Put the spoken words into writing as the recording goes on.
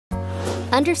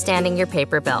Understanding your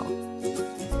paper bill.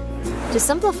 To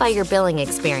simplify your billing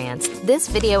experience, this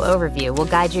video overview will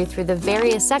guide you through the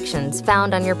various sections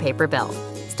found on your paper bill.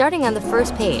 Starting on the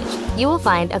first page, you will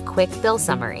find a quick bill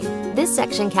summary. This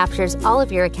section captures all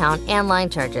of your account and line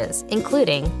charges,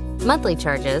 including monthly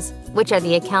charges, which are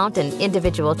the account and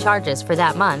individual charges for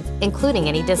that month, including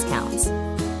any discounts.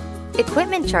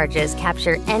 Equipment charges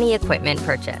capture any equipment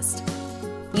purchased.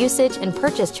 Usage and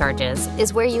purchase charges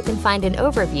is where you can find an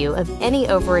overview of any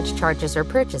overage charges or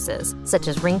purchases, such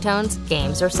as ringtones,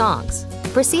 games, or songs.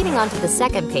 Proceeding on to the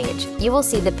second page, you will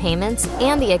see the payments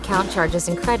and the account charges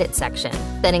and credit section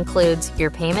that includes your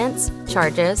payments,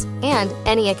 charges, and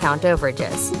any account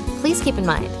overages. Please keep in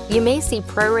mind, you may see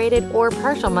prorated or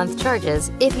partial month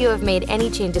charges if you have made any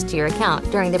changes to your account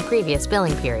during the previous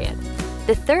billing period.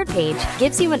 The third page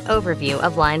gives you an overview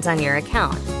of lines on your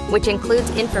account, which includes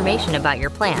information about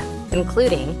your plan,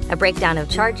 including a breakdown of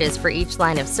charges for each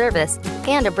line of service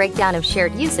and a breakdown of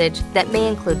shared usage that may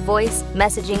include voice,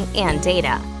 messaging, and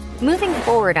data. Moving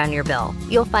forward on your bill,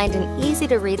 you'll find an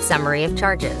easy-to-read summary of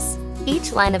charges.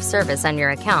 Each line of service on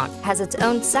your account has its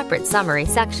own separate summary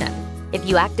section. If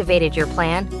you activated your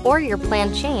plan or your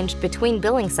plan changed between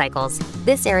billing cycles,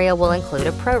 this area will include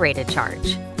a prorated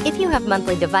charge. If you have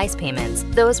monthly device payments,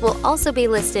 those will also be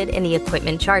listed in the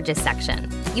equipment charges section.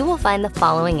 You will find the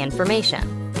following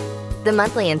information: the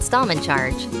monthly installment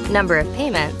charge, number of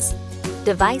payments,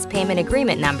 device payment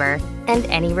agreement number, and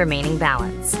any remaining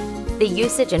balance. The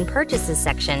usage and purchases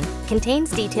section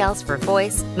contains details for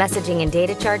voice, messaging and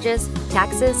data charges,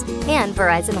 taxes, and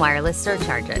Verizon Wireless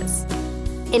surcharges.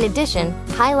 In addition,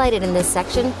 highlighted in this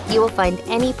section, you will find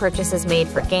any purchases made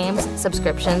for games,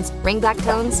 subscriptions, ringback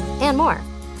tones, and more.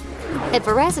 At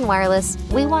Verizon Wireless,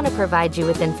 we want to provide you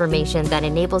with information that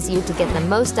enables you to get the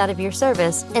most out of your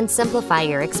service and simplify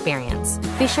your experience.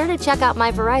 Be sure to check out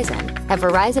My Verizon at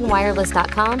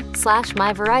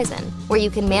verizonwireless.com/myverizon, where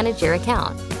you can manage your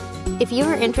account. If you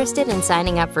are interested in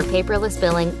signing up for paperless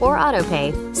billing or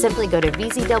autopay, simply go to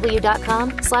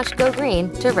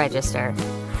vzw.com/gogreen to register.